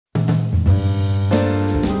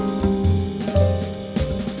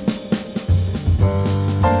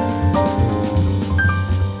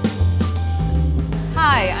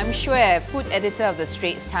Hsueh, food editor of the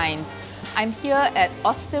Straits Times. I'm here at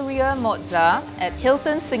Osteria Mozza at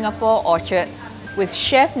Hilton Singapore Orchard with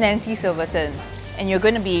Chef Nancy Silverton. And you're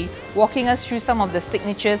going to be walking us through some of the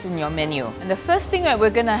signatures in your menu. And the first thing that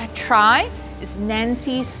we're going to try is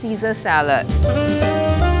Nancy's Caesar salad.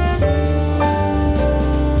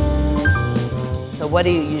 So what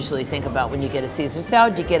do you usually think about when you get a Caesar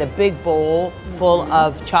salad? You get a big bowl full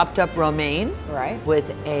of chopped up romaine, right,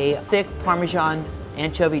 with a thick Parmesan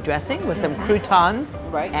anchovy dressing with some croutons,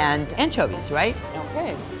 right, and anchovies, right?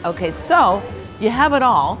 Okay. Okay, so you have it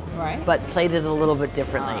all, right, but plated a little bit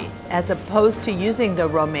differently. As opposed to using the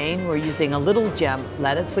romaine, we're using a little gem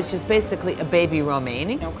lettuce, which is basically a baby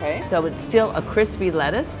romaine. Okay. So it's still a crispy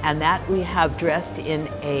lettuce, and that we have dressed in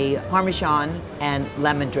a Parmesan and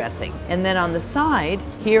lemon dressing. And then on the side,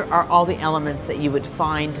 here are all the elements that you would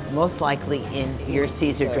find most likely in your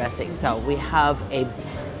Caesar dressing. So we have a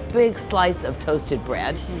big slice of toasted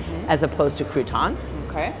bread, as opposed to croutons.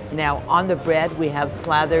 Okay. Now on the bread, we have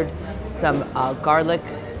slathered some garlic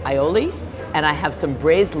aioli, and I have some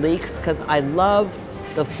braised leeks because I love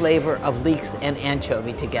the flavor of leeks and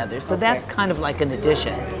anchovy together. So that's kind of like an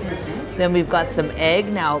addition. Then we've got some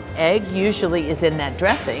egg. Now, egg usually is in that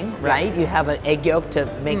dressing, right? You have an egg yolk to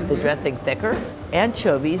make the dressing thicker.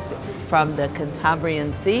 Anchovies from the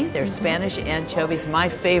Cantabrian Sea. They're Spanish anchovies, my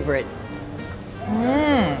favorite.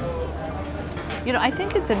 You know, I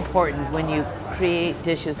think it's important when you create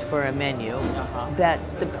dishes for a menu that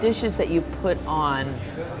the dishes that you put on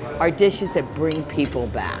are dishes that bring people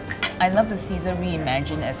back. I love the Caesar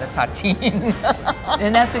reimagined as a tartine.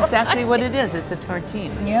 And that's exactly what it is. It's a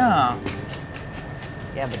tartine. Yeah.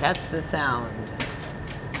 Yeah, but that's the sound.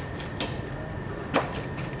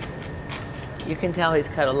 You can tell he's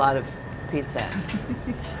cut a lot of pizza.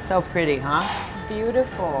 So pretty, huh?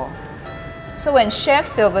 Beautiful. So when Chef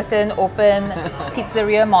Silverton opened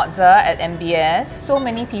Pizzeria Mozza at MBS, so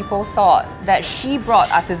many people thought that she brought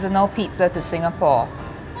artisanal pizza to Singapore.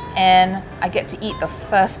 And I get to eat the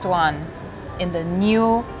first one in the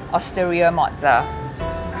new Osteria Mozza.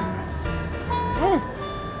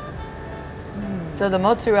 So the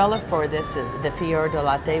mozzarella for this is the fior di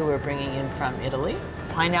latte we're bringing in from Italy.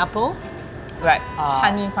 Pineapple. Right,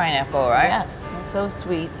 honey pineapple, right? Yes, so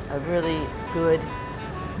sweet, a really good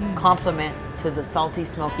complement to the salty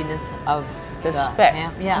smokiness of the speck.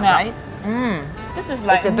 ham. Yeah, right? This is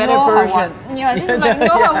like it's a better version. Yeah, this is like no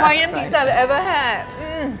Hawaiian pizza I've ever had.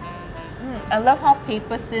 I love how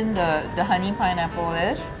paper thin the honey pineapple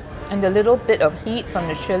is. And the little bit of heat from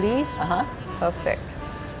the chilies. Perfect.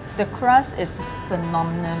 The crust is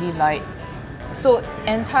phenomenally light. So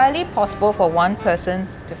entirely possible for one person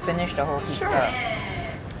to finish the whole pizza. Sure.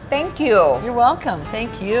 Thank you. You're welcome.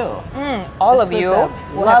 Thank you. All of you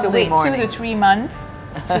will have to wait morning. 2 to 3 months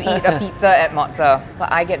to eat a pizza at Mozza.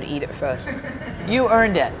 But I get to eat it first. You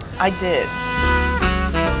earned it. I did.